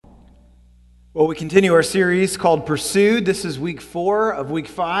Well, we continue our series called Pursued. This is week 4 of week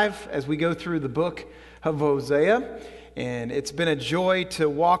 5 as we go through the book of Hosea. And it's been a joy to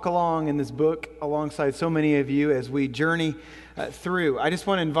walk along in this book alongside so many of you as we journey through. I just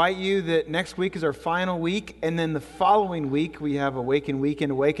want to invite you that next week is our final week, and then the following week we have Awaken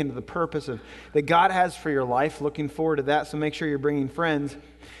Weekend, Awaken to the purpose that God has for your life. Looking forward to that, so make sure you're bringing friends.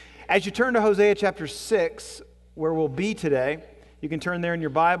 As you turn to Hosea chapter 6, where we'll be today, you can turn there in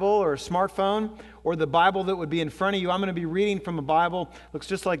your Bible or a smartphone or the Bible that would be in front of you. I'm going to be reading from a Bible. Looks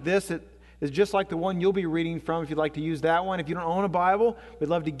just like this. It is just like the one you'll be reading from if you'd like to use that one. If you don't own a Bible,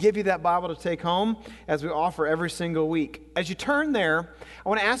 we'd love to give you that Bible to take home as we offer every single week. As you turn there, I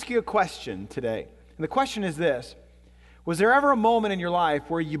want to ask you a question today. And the question is this: was there ever a moment in your life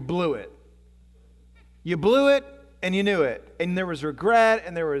where you blew it? You blew it and you knew it. And there was regret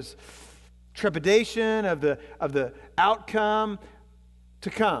and there was trepidation of the outcome to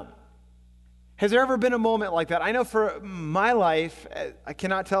come. Has there ever been a moment like that? I know for my life, I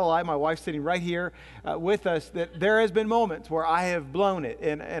cannot tell a lie, my wife's sitting right here with us, that there has been moments where I have blown it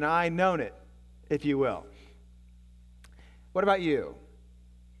and I known it, if you will. What about you?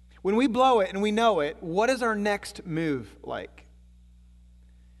 When we blow it and we know it, what is our next move like?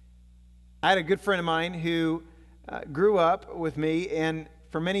 I had a good friend of mine who grew up with me, and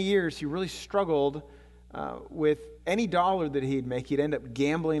for many years he really struggled with any dollar that he'd make. He'd end up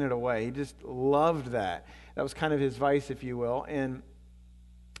gambling it away. He just loved that. That was kind of his vice, if you will. And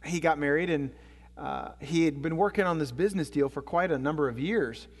he got married, and he had been working on this business deal for quite a number of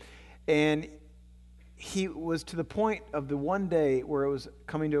years. And he was to the point of the one day where it was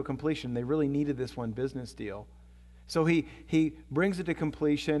coming to a completion. They really needed this one business deal. So he brings it to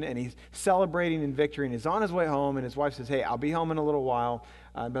completion, and he's celebrating in victory, and he's on his way home, and his wife says, "Hey, I'll be home in a little while,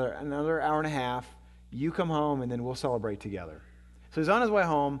 about another hour and a half. You come home, and then we'll celebrate together." So he's on his way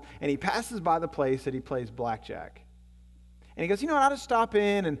home, and he passes by the place that he plays blackjack. And he goes, "You know what, I'll just stop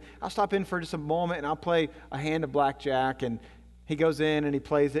in, and I'll stop in for just a moment, and I'll play a hand of blackjack." And he goes in, and he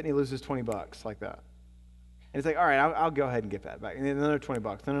plays it, and he loses $20 like that. And he's like, "All right, I'll go ahead and get that back." And then another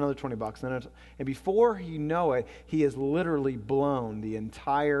 $20, then another $20, and before you know it, he has literally blown the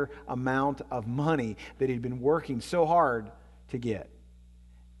entire amount of money that he'd been working so hard to get.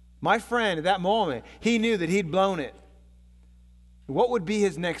 My friend, at that moment, he knew that he'd blown it. What would be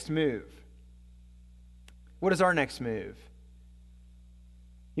his next move? What is our next move?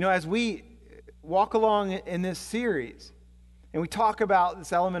 You know, as we walk along in this series, and we talk about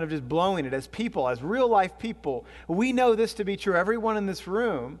this element of just blowing it as people, as real life people, we know this to be true. Everyone in this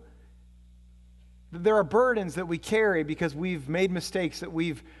room, there are burdens that we carry because we've made mistakes, that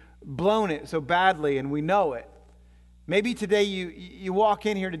we've blown it so badly, and we know it. Maybe today you walk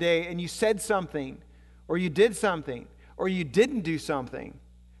in here today and you said something, or you did something, or you didn't do something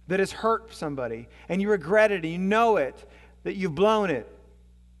that has hurt somebody, and you regret it, and you know it, that you've blown it.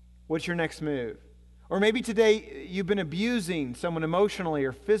 What's your next move? Or maybe today you've been abusing someone emotionally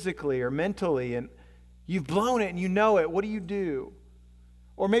or physically or mentally, and you've blown it and you know it. What do you do?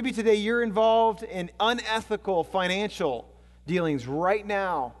 Or maybe today you're involved in unethical financial dealings right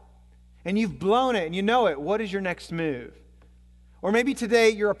now, and you've blown it and you know it. What is your next move? Or maybe today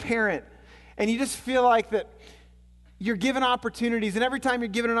you're a parent and you just feel like that you're given opportunities, and every time you're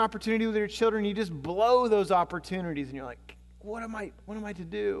given an opportunity with your children, you just blow those opportunities, and you're like, what am I to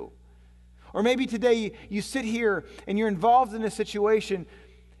do? Or maybe today you sit here and you're involved in a situation,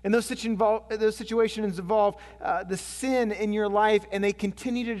 and those situations involve the sin in your life, and they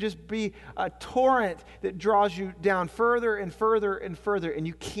continue to just be a torrent that draws you down further and further and further, and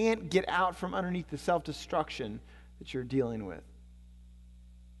you can't get out from underneath the self-destruction that you're dealing with.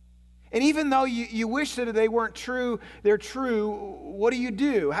 And even though you wish that they weren't true, they're true, what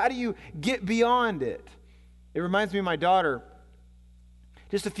do? How do you get beyond it? It reminds me of my daughter.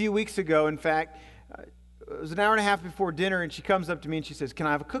 Just a few weeks ago, in fact, it was an hour and a half before dinner, and she comes up to me and she says, "Can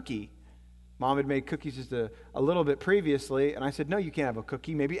I have a cookie?" Mom had made cookies just a little bit previously, and I said, "No, you can't have a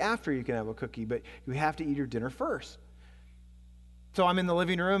cookie. Maybe after you can have a cookie, but you have to eat your dinner first." So I'm in the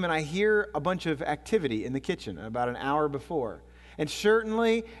living room, and I hear a bunch of activity in the kitchen about an hour before. And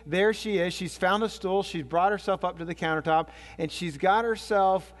certainly, there she is. She's found a stool. She's brought herself up to the countertop, and she's got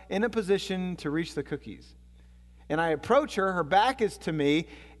herself in a position to reach the cookies. And I approach her. Her back is to me,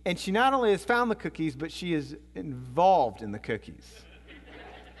 and she not only has found the cookies, but she is involved in the cookies.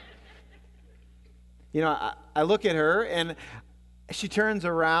 You know, I look at her, and she turns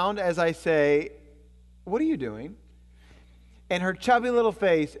around as I say, "What are you doing?" And her chubby little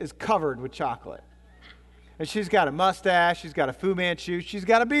face is covered with chocolate. And she's got a mustache, she's got a Fu Manchu, she's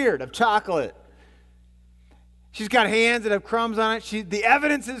got a beard of chocolate. She's got hands that have crumbs on it. The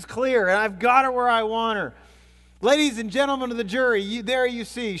evidence is clear, and I've got her where I want her. Ladies and gentlemen of the jury, there you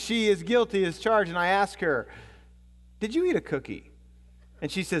see, she is guilty as charged. And I ask her, did you eat a cookie?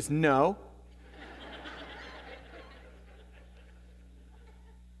 And she says, no.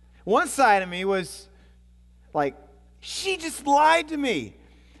 One side of me was like, she just lied to me.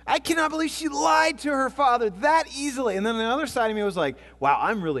 I cannot believe she lied to her father that easily. And then the other side of me was like, wow,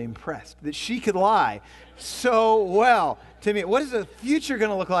 I'm really impressed that she could lie so well to me. What is the future going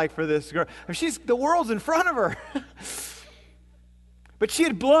to look like for this girl? I mean, the world's in front of her. But she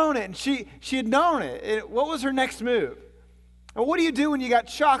had blown it, and she had known it. What was her next move? And what do you do when you got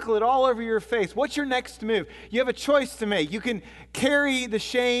chocolate all over your face? What's your next move? You have a choice to make. You can carry the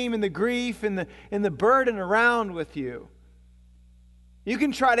shame and the grief and the burden around with you. You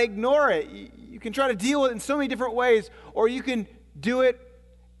can try to ignore it. You can try to deal with it in so many different ways, or you can do it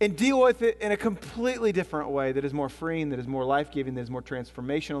and deal with it in a completely different way that is more freeing, that is more life-giving, that is more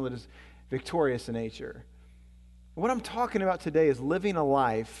transformational, that is victorious in nature. What I'm talking about today is living a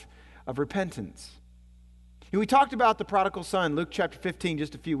life of repentance. We talked about the prodigal son, Luke chapter 15,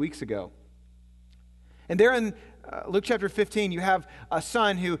 just a few weeks ago. And there in Luke chapter 15, you have a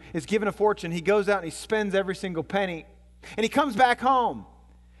son who is given a fortune. He goes out and he spends every single penny. And he comes back home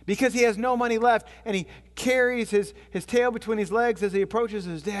because he has no money left. And he carries his tail between his legs as he approaches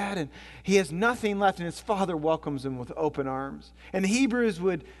his dad. And he has nothing left. And his father welcomes him with open arms. And the Hebrews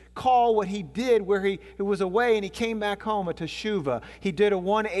would call what he did where he was away and he came back home a teshuvah. He did a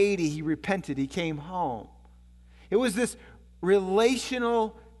 180. He repented. He came home. It was this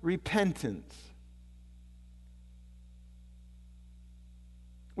relational repentance.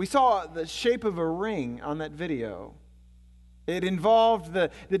 We saw the shape of a ring on that video. It involved the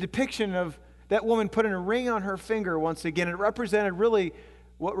depiction of that woman putting a ring on her finger once again. It represented really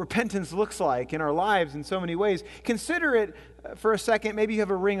what repentance looks like in our lives in so many ways. Consider it for a second. Maybe you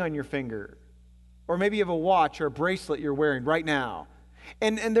have a ring on your finger. Or maybe you have a watch or a bracelet you're wearing right now.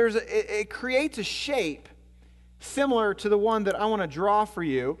 And it creates a shape similar to the one that I want to draw for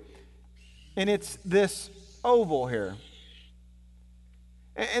you. And it's this oval here.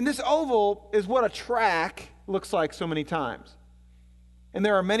 And this oval is what a track looks like so many times. And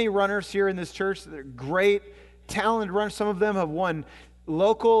there are many runners here in this church that are great, talented runners. Some of them have won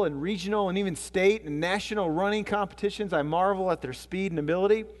local and regional and even state and national running competitions. I marvel at their speed and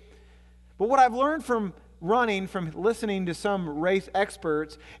ability. But what I've learned from running, from listening to some race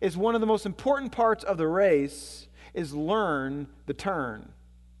experts, is one of the most important parts of the race is learn the turn.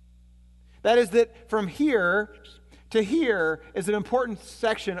 That is that from here to here is an important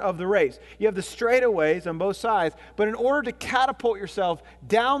section of the race. You have the straightaways on both sides, but in order to catapult yourself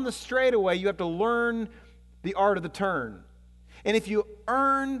down the straightaway, you have to learn the art of the turn. And if you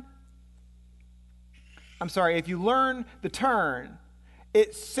learn the turn,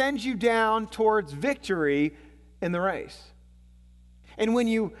 it sends you down towards victory in the race. And when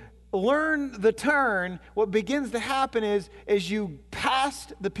you learn the turn, what begins to happen is you pass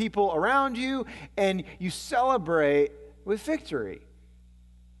the people around you and you celebrate with victory.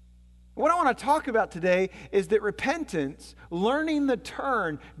 What I want to talk about today is that repentance, learning the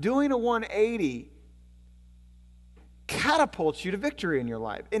turn, doing a 180, catapults you to victory in your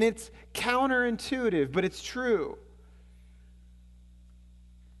life. And it's counterintuitive, but it's true.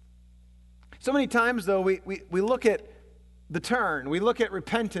 So many times, though, we look at the turn, we look at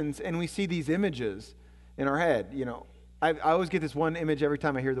repentance, and we see these images in our head. You know, I always get this one image every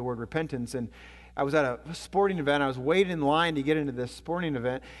time I hear the word repentance. And I was at a sporting event. I was waiting in line to get into this sporting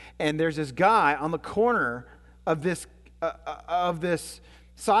event, and there's this guy on the corner of this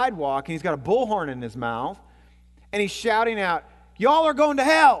sidewalk, and he's got a bullhorn in his mouth, and he's shouting out, "Y'all are going to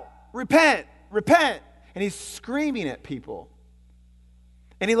hell! Repent! Repent!" And he's screaming at people.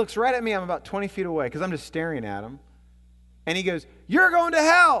 And he looks right at me. I'm about 20 feet away because I'm just staring at him. And he goes, "You're going to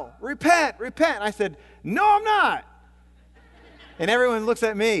hell! Repent! Repent!" And I said, "No, I'm not." And everyone looks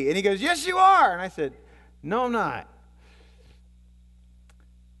at me. And he goes, "Yes, you are." And I said, "No, I'm not."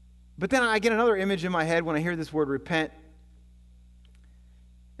 But then I get another image in my head when I hear this word repent.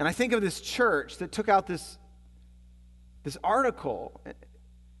 And I think of this church that took out this article.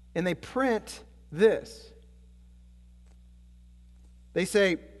 And they print this. They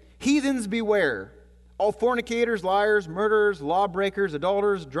say, "Heathens beware. All fornicators, liars, murderers, lawbreakers,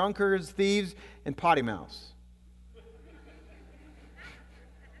 adulterers, drunkards, thieves, and potty mouths."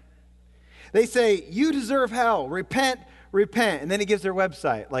 They say, "You deserve hell. Repent, repent." And then it gives their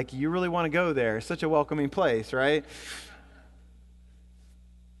website. Like, you really want to go there. It's such a welcoming place, right?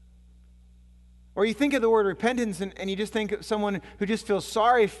 Or you think of the word repentance and you just think of someone who just feels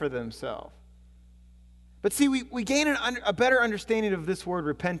sorry for themselves. But see, we gain a better understanding of this word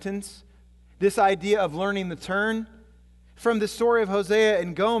repentance, this idea of learning the turn, from the story of Hosea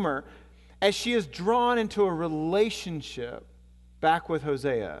and Gomer, as she is drawn into a relationship back with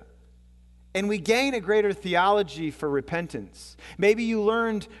Hosea. And we gain a greater theology for repentance. Maybe you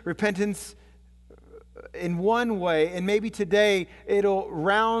learned repentance in one way, and maybe today it'll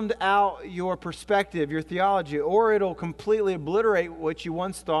round out your perspective, your theology, or it'll completely obliterate what you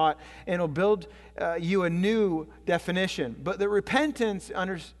once thought, and it'll build you a new definition. But the repentance,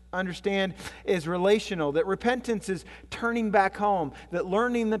 understand, is relational. That repentance is turning back home. That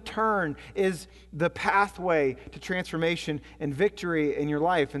learning the turn is the pathway to transformation and victory in your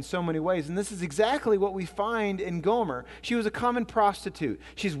life in so many ways. And this is exactly what we find in Gomer. She was a common prostitute.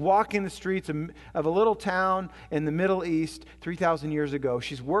 She's walking the streets of a little town in the Middle East 3,000 years ago.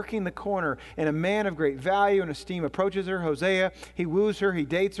 She's working the corner, and a man of great value and esteem approaches her, Hosea. He woos her, he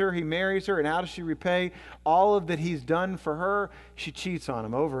dates her, he marries her, and how does she repay all of that he's done for her? She cheats on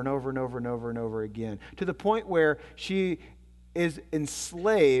him over and over and over and over and over again, to the point where she is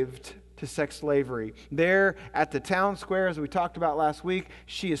enslaved to sex slavery. There at the town square, as we talked about last week,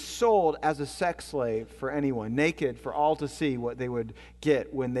 she is sold as a sex slave for anyone, naked for all to see what they would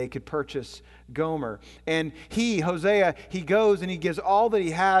get when they could purchase Gomer. And Hosea, he goes and he gives all that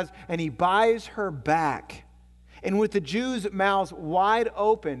he has, and he buys her back. And with the Jews' mouths wide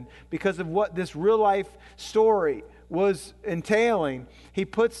open because of what this real life story was entailing, he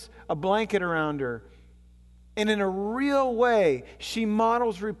puts a blanket around her. And in a real way, she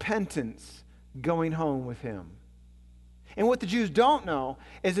models repentance going home with him. And what the Jews don't know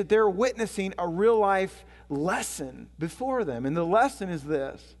is that they're witnessing a real life lesson before them. And the lesson is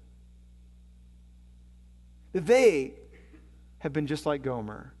this: that they have been just like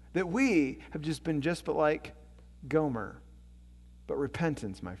Gomer. That we have just been just but like Gomer. But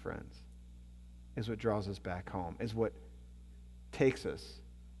repentance, my friends, is what draws us back home, is what takes us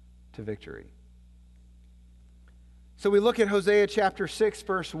to victory. So we look at Hosea chapter 6,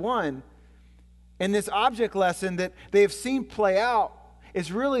 verse 1, and this object lesson that they have seen play out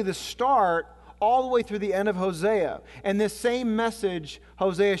is really the start all the way through the end of Hosea. And this same message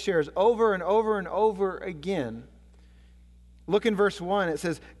Hosea shares over and over and over again. Look in verse 1, it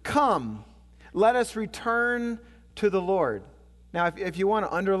says, "Come, let us return to the Lord." Now, if you want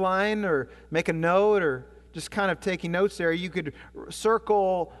to underline or make a note or just kind of taking notes there, you could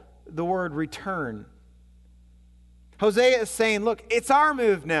circle the word return. Hosea is saying, look, it's our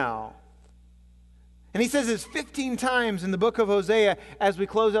move now. And he says this 15 times in the book of Hosea as we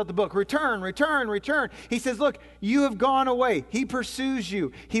close out the book. Return, return, return. He says, look, you have gone away. He pursues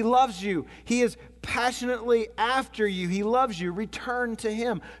you. He loves you. He is passionately after you. He loves you. Return to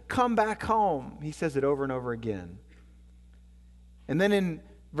him. Come back home. He says it over and over again. And then in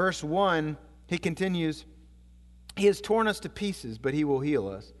verse 1, he continues, "He has torn us to pieces, but he will heal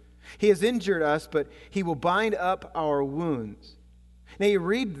us. He has injured us, but he will bind up our wounds." Now you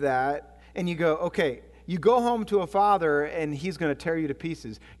read that and you go, okay, you go home to a father and he's going to tear you to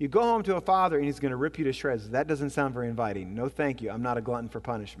pieces. You go home to a father and he's going to rip you to shreds. That doesn't sound very inviting. No, thank you. I'm not a glutton for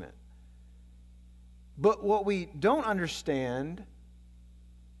punishment. But what we don't understand,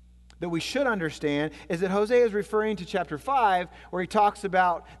 that we should understand, is that Hosea is referring to chapter 5, where he talks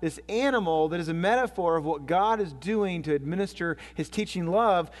about this animal that is a metaphor of what God is doing to administer his teaching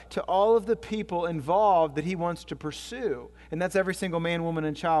love to all of the people involved that he wants to pursue. And that's every single man, woman,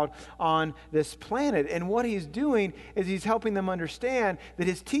 and child on this planet. And what he's doing is he's helping them understand that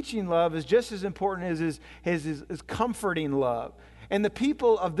his teaching love is just as important as his comforting love. And the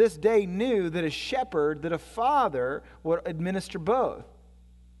people of this day knew that a shepherd, that a father would administer both.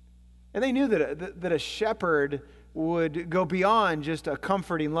 And they knew that a shepherd would go beyond just a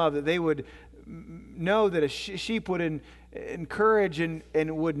comforting love, that they would know that a sheep would encourage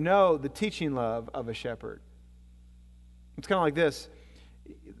and would know the teaching love of a shepherd. It's kind of like this.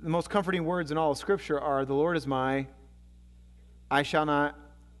 The most comforting words in all of Scripture are, "The Lord is my, I shall not."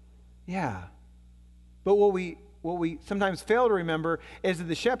 Yeah. But what we sometimes fail to remember is that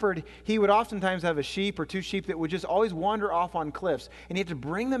the shepherd, he would oftentimes have a sheep or two sheep that would just always wander off on cliffs. And he had to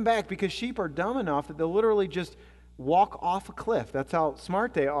bring them back because sheep are dumb enough that they'll literally just walk off a cliff. That's how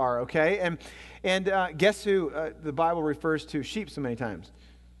smart they are, okay? And guess who the Bible refers to sheep so many times?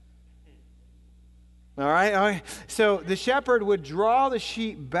 All right. So the shepherd would draw the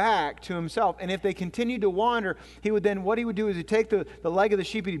sheep back to himself. And if they continued to wander, what he would do is he'd take the leg of the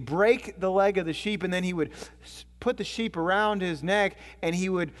sheep, he'd break the leg of the sheep, and then he would put the sheep around his neck, and he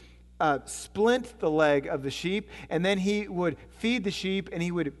would splint the leg of the sheep, and then he would feed the sheep, and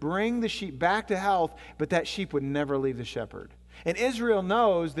he would bring the sheep back to health, but that sheep would never leave the shepherd. And Israel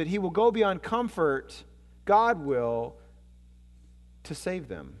knows that he will go beyond comfort God will to save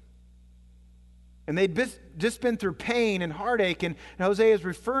them. And they'd just been through pain and heartache, and Hosea is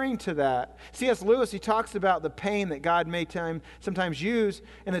referring to that. C.S. Lewis, he talks about the pain that God may sometimes use.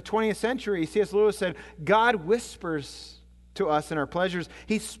 In the 20th century, C.S. Lewis said, God whispers to us in our pleasures.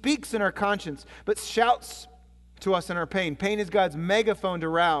 He speaks in our conscience, but shouts to us in our pain. Pain is God's megaphone to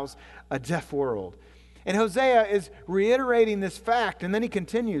rouse a deaf world. And Hosea is reiterating this fact, and then he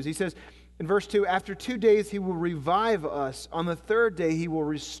continues. He says in verse 2, after 2 days he will revive us. On the third day he will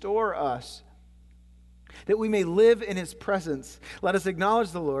restore us, that we may live in his presence. Let us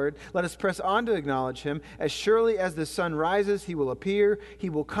acknowledge the Lord. Let us press on to acknowledge him. As surely as the sun rises, he will appear.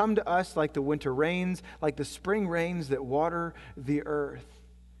 He will come to us like the winter rains, like the spring rains that water the earth.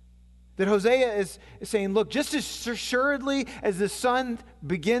 That Hosea is saying, look, just as assuredly as the sun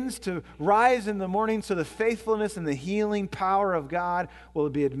begins to rise in the morning, so the faithfulness and the healing power of God will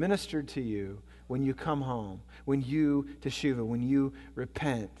be administered to you when you come home, when you teshuvah, when you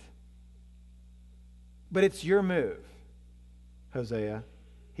repent. But it's your move, Hosea,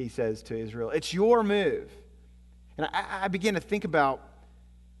 he says to Israel. It's your move. And I begin to think about,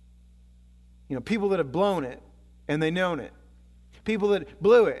 people that have blown it and they known it. People that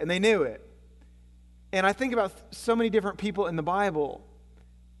blew it and they knew it. And I think about so many different people in the Bible.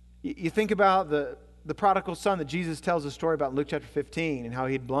 You think about the prodigal son that Jesus tells a story about in Luke chapter 15 and how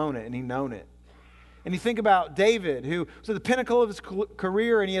he'd blown it and he'd known it. And you think about David, who was at the pinnacle of his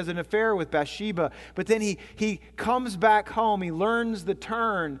career and he has an affair with Bathsheba. But then he comes back home, he learns the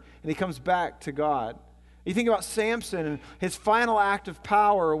turn, and he comes back to God. You think about Samson and his final act of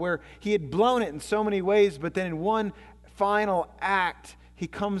power where he had blown it in so many ways, but then in one final act, he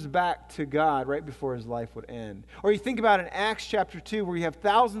comes back to God right before his life would end. Or you think about in Acts chapter 2 where you have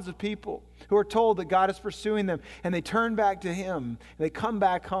thousands of people who are told that God is pursuing them and they turn back to him and they come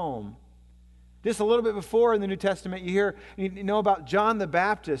back home. Just a little bit before in the New Testament, you know about John the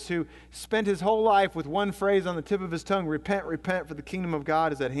Baptist, who spent his whole life with one phrase on the tip of his tongue, repent, repent, for the kingdom of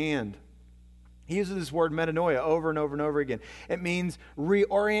God is at hand. He uses this word metanoia over and over and over again. It means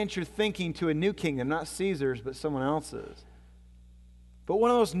reorient your thinking to a new kingdom, not Caesar's, but someone else's. But one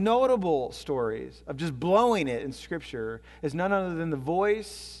of the most notable stories of just blowing it in Scripture is none other than the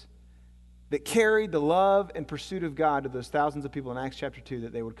voice that carried the love and pursuit of God to those thousands of people in Acts chapter 2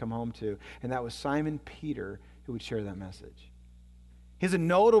 that they would come home to. And that was Simon Peter who would share that message. Here's a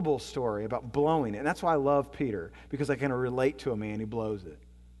notable story about blowing it. And that's why I love Peter, because I kind of relate to a man who blows it.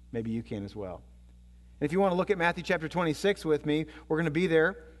 Maybe you can as well. And if you want to look at Matthew chapter 26 with me, we're going to be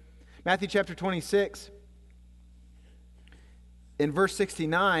there. Matthew chapter 26, in verse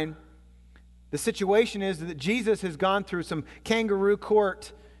 69, the situation is that Jesus has gone through some kangaroo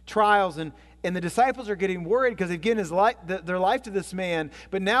court trials, and the disciples are getting worried because they've given their life to this man,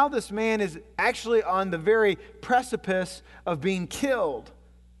 but now this man is actually on the very precipice of being killed.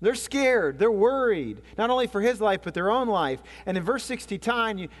 They're scared, they're worried, not only for his life, but their own life. And in verse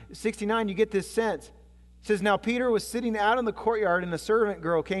 69, you get this sense. It says, now Peter was sitting out in the courtyard, and a servant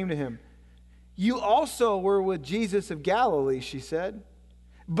girl came to him. You also were with Jesus of Galilee, she said.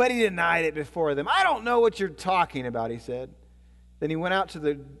 But he denied it before them. I don't know what you're talking about, he said. Then he went out to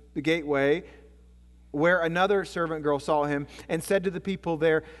the gateway where another servant girl saw him and said to the people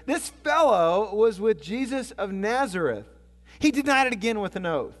there, this fellow was with Jesus of Nazareth. He denied it again with an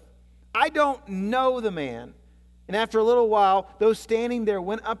oath. I don't know the man. And after a little while, those standing there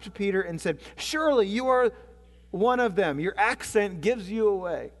went up to Peter and said, surely you are one of them. Your accent gives you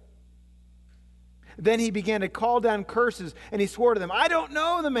away. Then he began to call down curses and he swore to them, I don't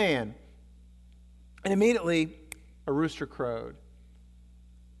know the man. And immediately a rooster crowed.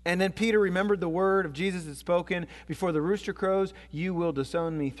 And then Peter remembered the word of Jesus had spoken, before the rooster crows, you will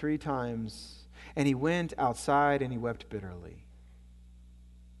disown me 3 times. And he went outside and he wept bitterly.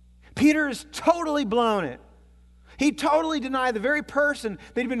 Peter has totally blown it. He totally denied the very person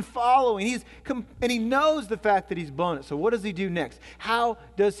that he'd been following. And he knows the fact that he's blown it. So what does he do next? How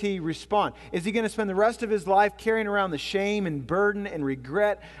does he respond? Is he going to spend the rest of his life carrying around the shame and burden and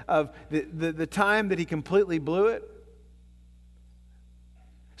regret of the time that he completely blew it?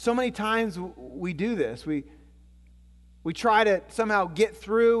 So many times we do this. We try to somehow get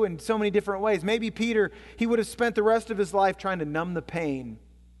through in so many different ways. Maybe Peter, he would have spent the rest of his life trying to numb the pain.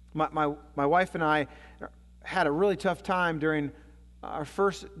 My wife and I had a really tough time during our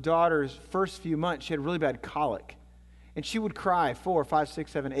first daughter's first few months. She had really bad colic. And she would cry 4, 5,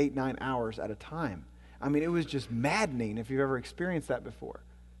 6, 7, 8, 9 hours at a time. I mean, it was just maddening if you've ever experienced that before.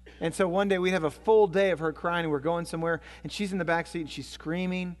 And so one day we'd have a full day of her crying, and we're going somewhere, and she's in the back seat, and she's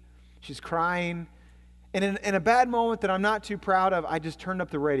screaming, she's crying. And in a bad moment that I'm not too proud of, I just turned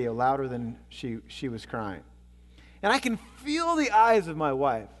up the radio louder than she was crying. And I can feel the eyes of my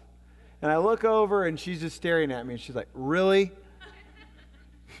wife. And I look over and she's just staring at me and she's like, really?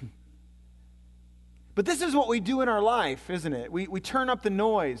 But this is what we do in our life, isn't it? We turn up the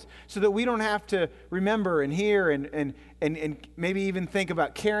noise so that we don't have to remember and hear and maybe even think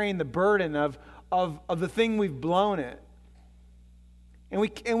about carrying the burden of the thing we've blown it. And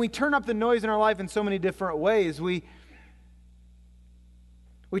we turn up the noise in our life in so many different ways. We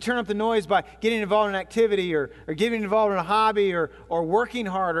turn up the noise by getting involved in an activity or getting involved in a hobby or working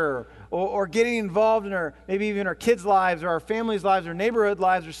harder or getting involved in maybe even our kids' lives or our families' lives or neighborhood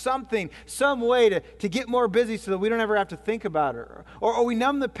lives or something, some way to get more busy so that we don't ever have to think about it. Or we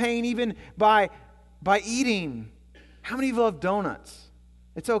numb the pain even by eating. How many of you love donuts?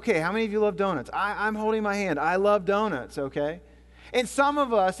 It's okay. How many of you love donuts? I'm holding my hand. I love donuts, okay? And some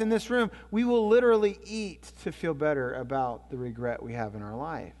of us in this room, we will literally eat to feel better about the regret we have in our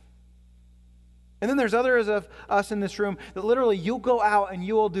life. And then there's others of us in this room that literally you'll go out and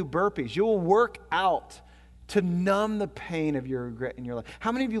you will do burpees. You will work out to numb the pain of your regret in your life.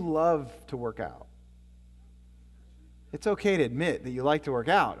 How many of you love to work out? It's okay to admit that you like to work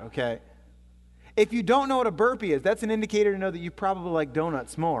out, okay? If you don't know what a burpee is, that's an indicator to know that you probably like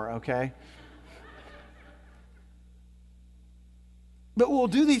donuts more, okay? But we'll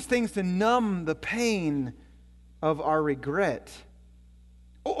do these things to numb the pain of our regret.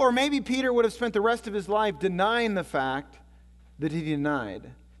 Or maybe Peter would have spent the rest of his life denying the fact that he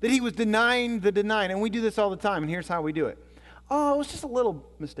denied. That he was denying the denying. And we do this all the time, and here's how we do it. Oh, it was just a little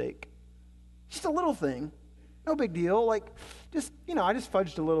mistake. Just a little thing. No big deal. Like, just, I just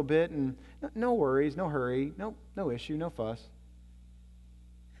fudged a little bit, and no worries, no hurry, no issue, no fuss.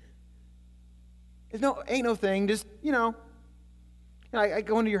 Ain't no thing, just, I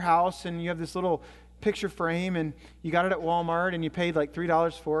go into your house and you have this little picture frame and you got it at Walmart and you paid like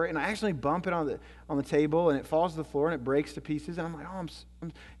 $3 for it, and I actually bump it on the table and it falls to the floor and it breaks to pieces, and I'm like,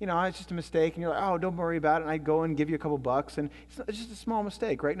 it's just a mistake, and you're like, oh, don't worry about it, and I go and give you a couple bucks, and it's just a small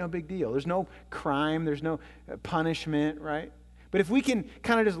mistake, right? No big deal. There's no crime, there's no punishment, right? But if we can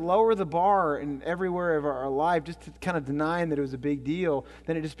kind of just lower the bar in everywhere of our life just to kind of denying that it was a big deal,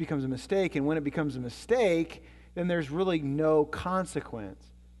 then it just becomes a mistake, and when it becomes a mistake, then there's really no consequence.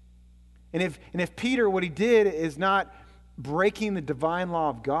 And if Peter, what he did is not breaking the divine law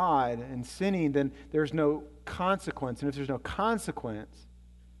of God and sinning, then there's no consequence. And if there's no consequence,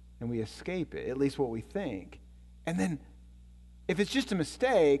 then we escape it, at least what we think. And then if it's just a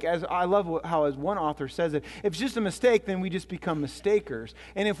mistake, as I love how as one author says it, if it's just a mistake, then we just become mistakers.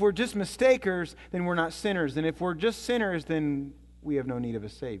 And if we're just mistakers, then we're not sinners. And if we're just sinners, then we have no need of a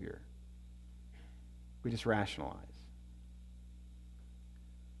Savior. We just rationalize.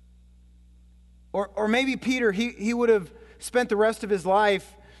 Or maybe Peter, he would have spent the rest of his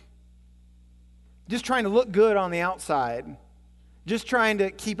life just trying to look good on the outside. Just trying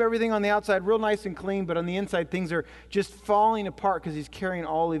to keep everything on the outside real nice and clean, but on the inside things are just falling apart because he's carrying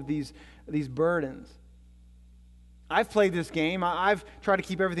all of these burdens. I've played this game. I've tried to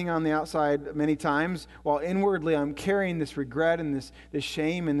keep everything on the outside many times, while inwardly I'm carrying this regret and this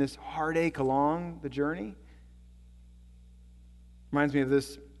shame and this heartache along the journey. Reminds me of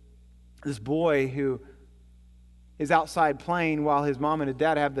this boy who is outside playing while his mom and his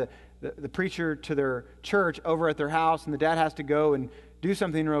dad have the preacher to their church over at their house, and the dad has to go and do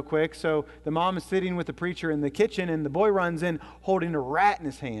something real quick. So the mom is sitting with the preacher in the kitchen, and the boy runs in holding a rat in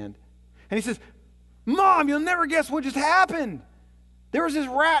his hand. And he says, "Mom, you'll never guess what just happened. There was this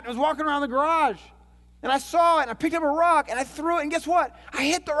rat, and it was walking around the garage. And I saw it, and I picked up a rock, and I threw it, and guess what? I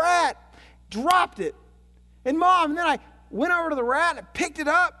hit the rat, dropped it. And Mom, and then I went over to the rat, and I picked it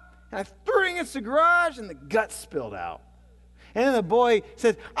up, and I threw it against the garage, and the guts spilled out." And then the boy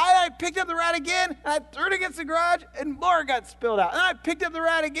says, I picked up the rat again, and I threw it against the garage, and more guts spilled out. And I picked up the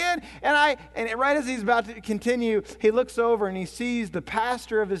rat again, and right as he's about to continue, he looks over and he sees the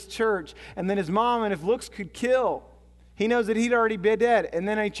pastor of his church, and then his mom, and if looks could kill, he knows that he'd already been dead. And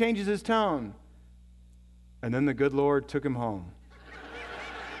then he changes his tone. And then the good Lord took him home.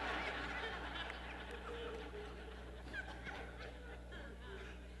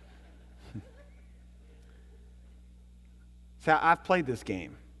 So I've played this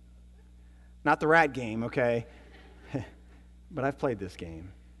game. Not the rat game, okay? But I've played this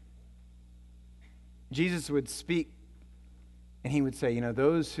game. Jesus would speak and he would say,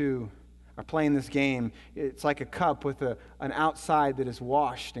 those who are playing this game, it's like a cup with an outside that is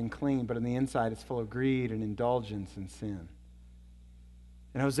washed and clean, but on the inside it's full of greed and indulgence and sin.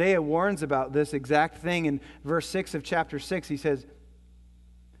 And Hosea warns about this exact thing in verse 6 of chapter 6. He says,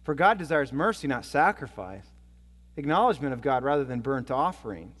 "For God desires mercy, not sacrifice, acknowledgement of God rather than burnt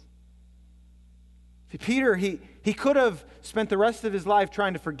offerings. See, Peter, he could have spent the rest of his life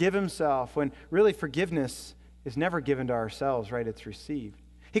trying to forgive himself when really forgiveness is never given to ourselves, right? It's received.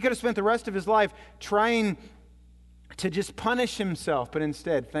 He could have spent the rest of his life trying to just punish himself, but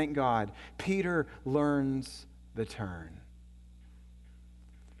instead, thank God, Peter learns the turn.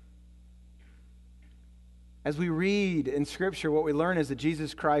 As we read in Scripture, what we learn is that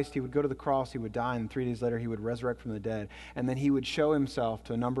Jesus Christ, he would go to the cross, he would die, and 3 days later he would resurrect from the dead. And then he would show himself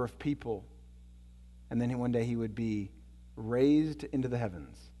to a number of people. And then one day he would be raised into the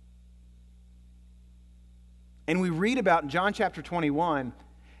heavens. And we read about in John chapter 21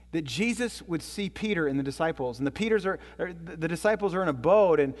 that Jesus would see Peter and the disciples. And the disciples are in a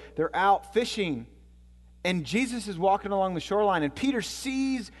boat and they're out fishing. And Jesus is walking along the shoreline and Peter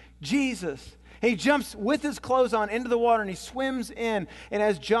sees Jesus. He jumps with his clothes on into the water and he swims in. And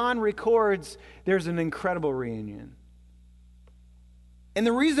as John records, there's an incredible reunion. And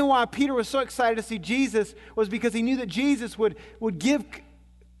the reason why Peter was so excited to see Jesus was because he knew that Jesus would give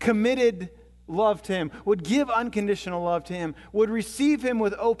committed love to him, would give unconditional love to him, would receive him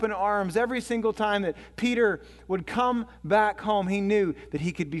with open arms every single time that Peter would come back home. He knew that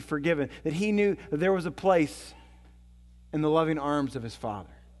he could be forgiven, that he knew that there was a place in the loving arms of his Father.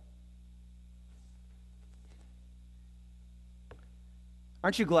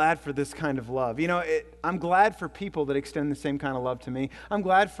 Aren't you glad for this kind of love? You know, I'm glad for people that extend the same kind of love to me. I'm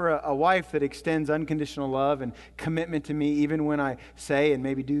glad for a wife that extends unconditional love and commitment to me even when I say and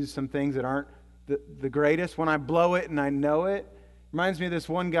maybe do some things that aren't the greatest. When I blow it and I know it. Reminds me of this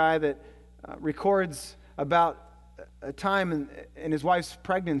one guy that records about a time in his wife's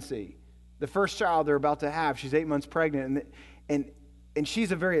pregnancy. The first child they're about to have. She's 8 months pregnant. And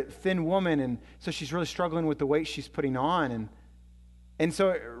she's a very thin woman. And so she's really struggling with the weight she's putting on. And so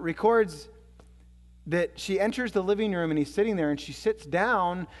it records that she enters the living room and he's sitting there and she sits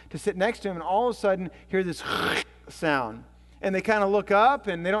down to sit next to him and all of a sudden hear this sound. And they kind of look up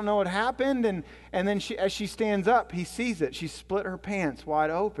and they don't know what happened. And then as she stands up, he sees it. She split her pants wide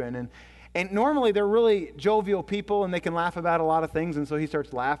open. And normally they're really jovial people and they can laugh about a lot of things. And so he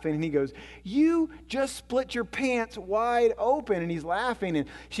starts laughing and he goes, "You just split your pants wide open." And he's laughing and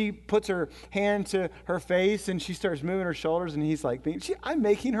she puts her hand to her face and she starts moving her shoulders and he's like, I'm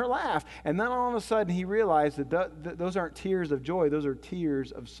making her laugh. And then all of a sudden he realized that those aren't tears of joy, those are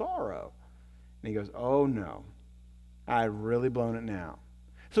tears of sorrow. And he goes, "Oh no, I've really blown it now."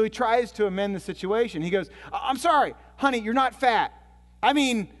 So he tries to amend the situation. He goes, "I'm sorry, honey, you're not fat. I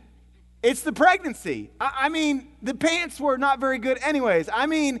mean, it's the pregnancy. I mean, the pants were not very good anyways.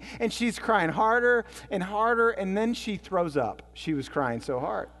 And she's crying harder and harder, and then she throws up. She was crying so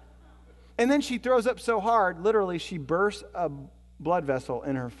hard. And then she throws up so hard, literally, she bursts a blood vessel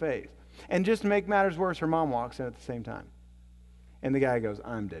in her face. And just to make matters worse, her mom walks in at the same time. And the guy goes,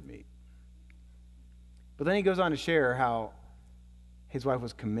 "I'm dead meat." But then he goes on to share how his wife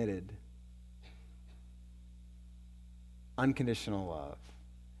was committed. Unconditional love.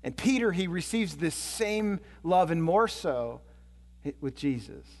 And Peter, he receives this same love and more so with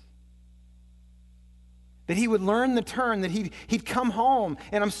Jesus. That he would learn the turn, that he'd come home.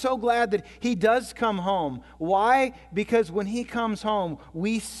 And I'm so glad that he does come home. Why? Because when he comes home,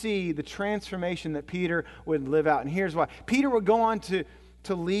 we see the transformation that Peter would live out. And here's why. Peter would go on to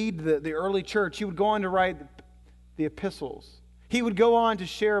lead the early church. He would go on to write the epistles. He would go on to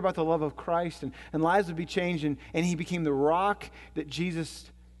share about the love of Christ and lives would be changed. And he became the rock that Jesus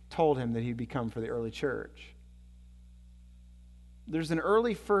told him that he'd become for the early church. There's an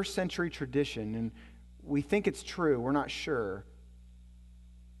early first century tradition, and we think it's true. We're not sure.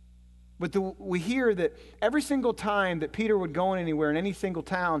 But we hear that every single time that Peter would go anywhere in any single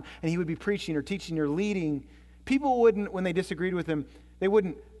town and he would be preaching or teaching or leading, people wouldn't, when they disagreed with him, they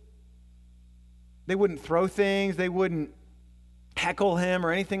wouldn't throw things, they wouldn't heckle him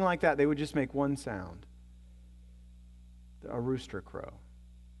or anything like that. They would just make one sound. A rooster crow.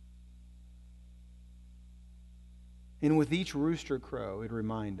 And with each rooster crow, it'd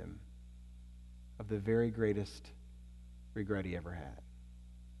remind him of the very greatest regret he ever had.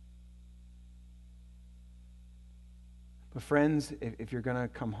 But friends, if you're going to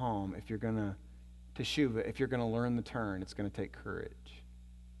come home, if you're going to teshuva, if you're going to learn the turn, it's going to take courage.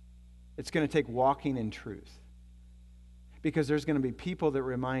 It's going to take walking in truth. Because there's going to be people that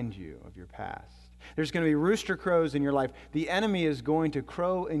remind you of your past. There's going to be rooster crows in your life. The enemy is going to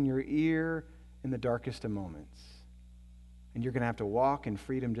crow in your ear in the darkest of moments. And you're going to have to walk in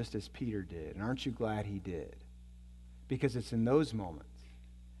freedom just as Peter did. And aren't you glad he did? Because it's in those moments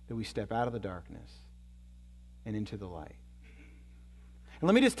that we step out of the darkness and into the light. And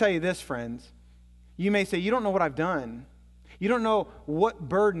let me just tell you this, friends. You may say, "You don't know what I've done. You don't know what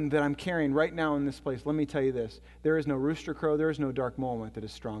burden that I'm carrying right now in this place. Let me tell you this. There is no rooster crow, there is no dark moment that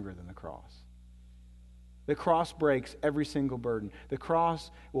is stronger than the cross. The cross breaks every single burden. The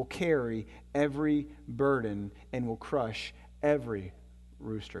cross will carry every burden and will crush every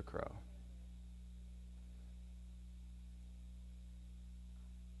rooster crow.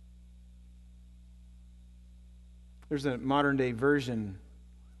 There's a modern day version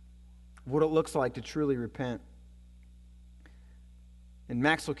of what it looks like to truly repent. And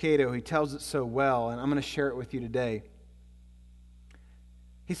Max Lucado, he tells it so well, and I'm going to share it with you today.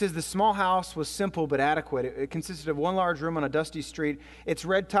 He says, the small house was simple but adequate. It consisted of one large room on a dusty street. Its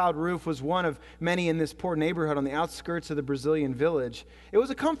red-tiled roof was one of many in this poor neighborhood on the outskirts of the Brazilian village. It was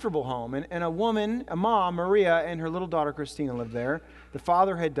a comfortable home, and a mom, Maria, and her little daughter, Christina, lived there. The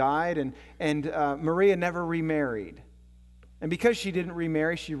father had died, and Maria never remarried. And because she didn't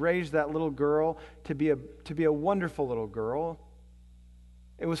remarry, she raised that little girl to be a wonderful little girl.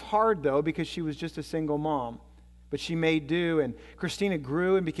 It was hard, though, because she was just a single mom. But she made do, and Christina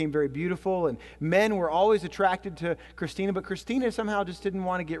grew and became very beautiful, and men were always attracted to Christina, but Christina somehow just didn't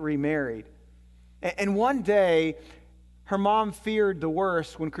want to get remarried. And one day, her mom feared the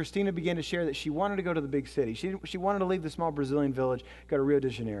worst when Christina began to share that she wanted to go to the big city. She wanted to leave the small Brazilian village, go to Rio de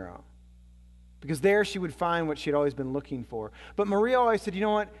Janeiro, because there she would find what she'd always been looking for. But Maria always said, you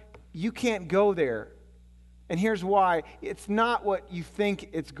know what, you can't go there. And here's why. It's not what you think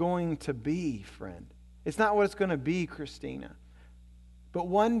it's going to be, friend. It's not what it's going to be, Christina. But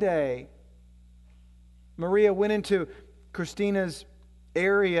one day, Maria went into Christina's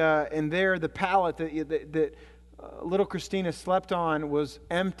area, and there the pallet that little Christina slept on was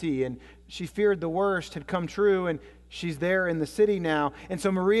empty, and she feared the worst had come true, and she's there in the city now. And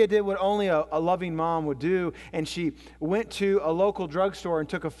so Maria did what only a loving mom would do, and she went to a local drugstore and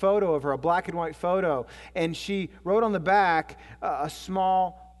took a photo of her, a black and white photo, and she wrote on the back a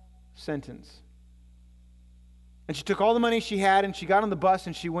small sentence. And she took all the money she had, and she got on the bus,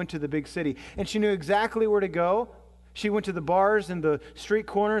 and she went to the big city. And she knew exactly where to go. She went to the bars and the street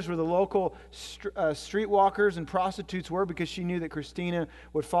corners where the local streetwalkers and prostitutes were, because she knew that Christina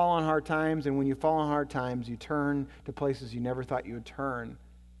would fall on hard times. And when you fall on hard times, you turn to places you never thought you would turn.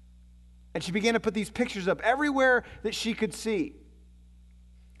 And she began to put these pictures up everywhere that she could see.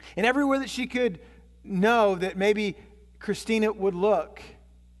 And everywhere that she could know that maybe Christina would look.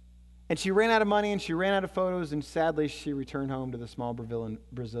 And she ran out of money, and she ran out of photos, and sadly she returned home to the small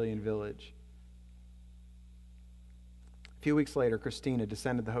Brazilian village. A few weeks later, Christina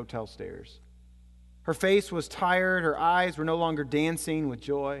descended the hotel stairs. Her face was tired, her eyes were no longer dancing with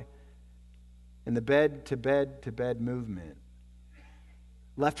joy, and the bed-to-bed-to-bed movement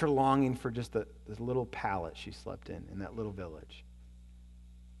left her longing for just this little pallet she slept in that little village,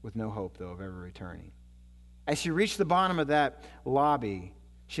 with no hope, though, of ever returning. As she reached the bottom of that lobby,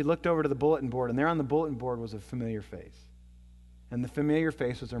 she looked over to the bulletin board, and there on the bulletin board was a familiar face. And the familiar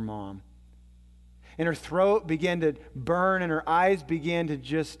face was her mom. And her throat began to burn, and her eyes began to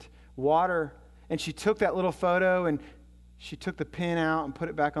just water. And she took that little photo, and she took the pin out and put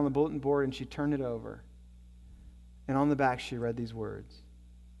it back on the bulletin board, and she turned it over. And on the back, she read these words.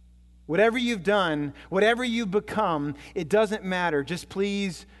 Whatever you've done, whatever you've become, it doesn't matter. Just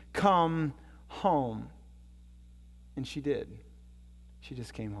please come home. And she did. She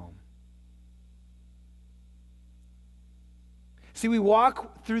just came home. See, we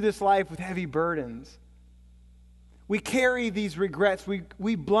walk through this life with heavy burdens. We carry these regrets.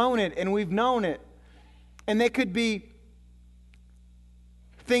 We've blown it and we've known it. And they could be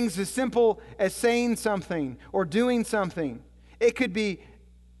things as simple as saying something or doing something. It could be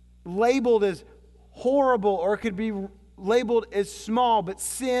labeled as horrible, or it could be labeled as small, but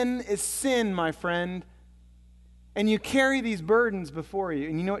sin is sin, my friend. And you carry these burdens before you.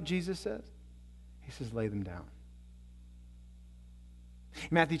 And you know what Jesus says? He says, lay them down.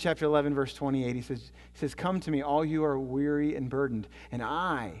 Matthew chapter 11, verse 28, he says, come to me, all you are weary and burdened, and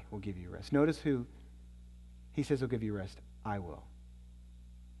I will give you rest. Notice who he says will give you rest. I will.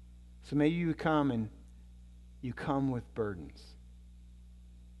 So may you come, and you come with burdens.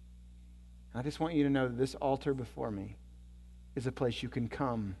 I just want you to know that this altar before me is a place you can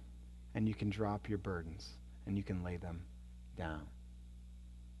come and you can drop your burdens and you can lay them down.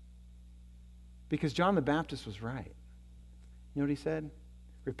 Because John the Baptist was right. You know what he said?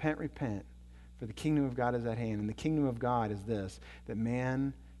 Repent, repent, for the kingdom of God is at hand. And the kingdom of God is this, that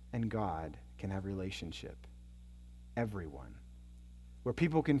man and God can have relationship. Everyone. Where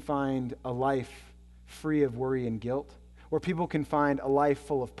people can find a life free of worry and guilt. Where people can find a life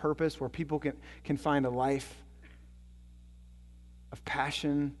full of purpose. Where people can find a life of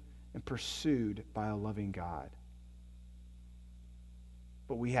passion and pursued by a loving God.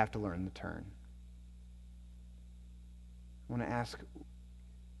 but we have to learn the turn. I want to ask,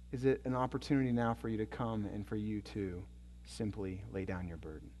 is it an opportunity now for you to come and for you to simply lay down your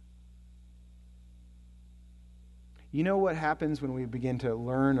burden? You know what happens when we begin to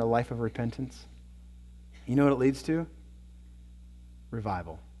learn a life of repentance? You know what it leads to?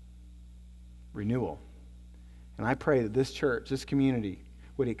 Revival. Renewal. And I pray that this church, this community,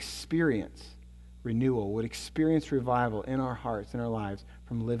 would experience renewal, would experience revival in our hearts, in our lives,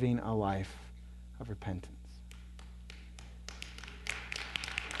 from living a life of repentance.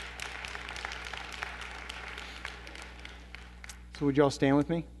 So would you all stand with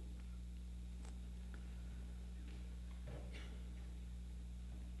me?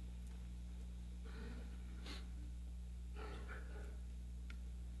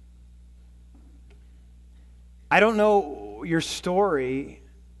 I don't know your story.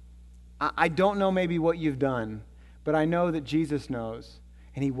 I don't know maybe what you've done, but I know that Jesus knows,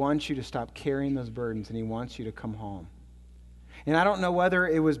 and he wants you to stop carrying those burdens, and he wants you to come home. And I don't know whether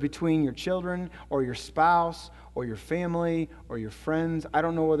it was between your children or your spouse or your family or your friends. I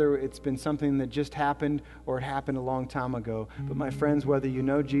don't know whether it's been something that just happened or it happened a long time ago. But my friends, whether you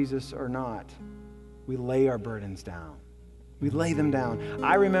know Jesus or not, we lay our burdens down. We lay them down.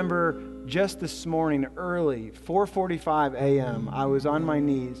 I remember just this morning early, 4:45 a.m., I was on my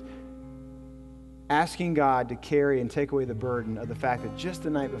knees asking God to carry and take away the burden of the fact that just the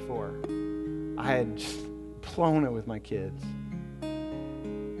night before, I had just blown it with my kids.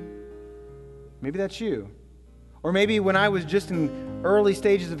 Maybe that's you. Or maybe when I was just in early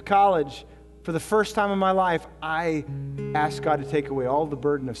stages of college, for the first time in my life, I asked God to take away all the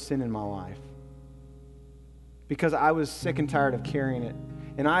burden of sin in my life. Because I was sick and tired of carrying it.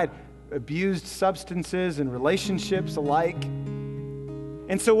 And I had abused substances and relationships alike.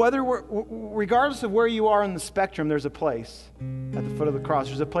 And so regardless of where you are on the spectrum, there's a place at the foot of the cross.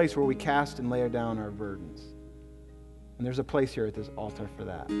 There's a place where we cast and lay down our burdens. And there's a place here at this altar for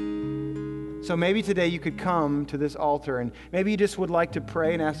that. So maybe today you could come to this altar and maybe you just would like to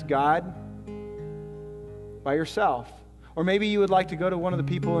pray and ask God by yourself. Or maybe you would like to go to one of the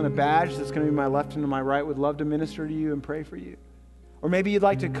people in a badge that's going to be my left and to my right, would love to minister to you and pray for you. Or maybe you'd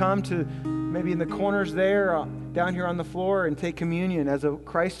like to come to maybe in the corners there, down here on the floor, and take communion as a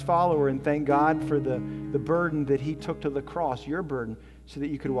Christ follower and thank God for the burden that he took to the cross, your burden, so that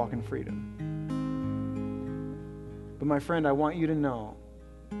you could walk in freedom. But my friend, I want you to know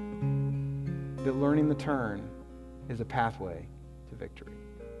that learning the turn is a pathway to victory.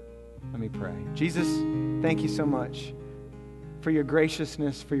 Let me pray. Jesus, thank you so much for your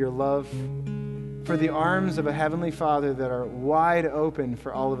graciousness, for your love, for the arms of a heavenly Father that are wide open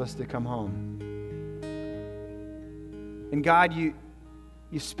for all of us to come home. And God, you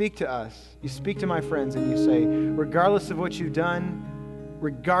speak to us. You speak to my friends and you say, regardless of what you've done,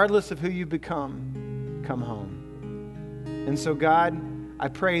 regardless of who you've become, come home. And so God, I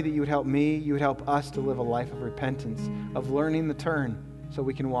pray that you would help me, you would help us to live a life of repentance, of learning the turn, so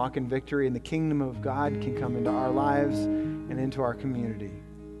we can walk in victory and the kingdom of God can come into our lives and into our community.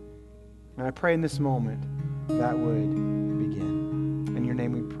 And I pray in this moment that would begin. In your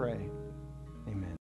name we pray.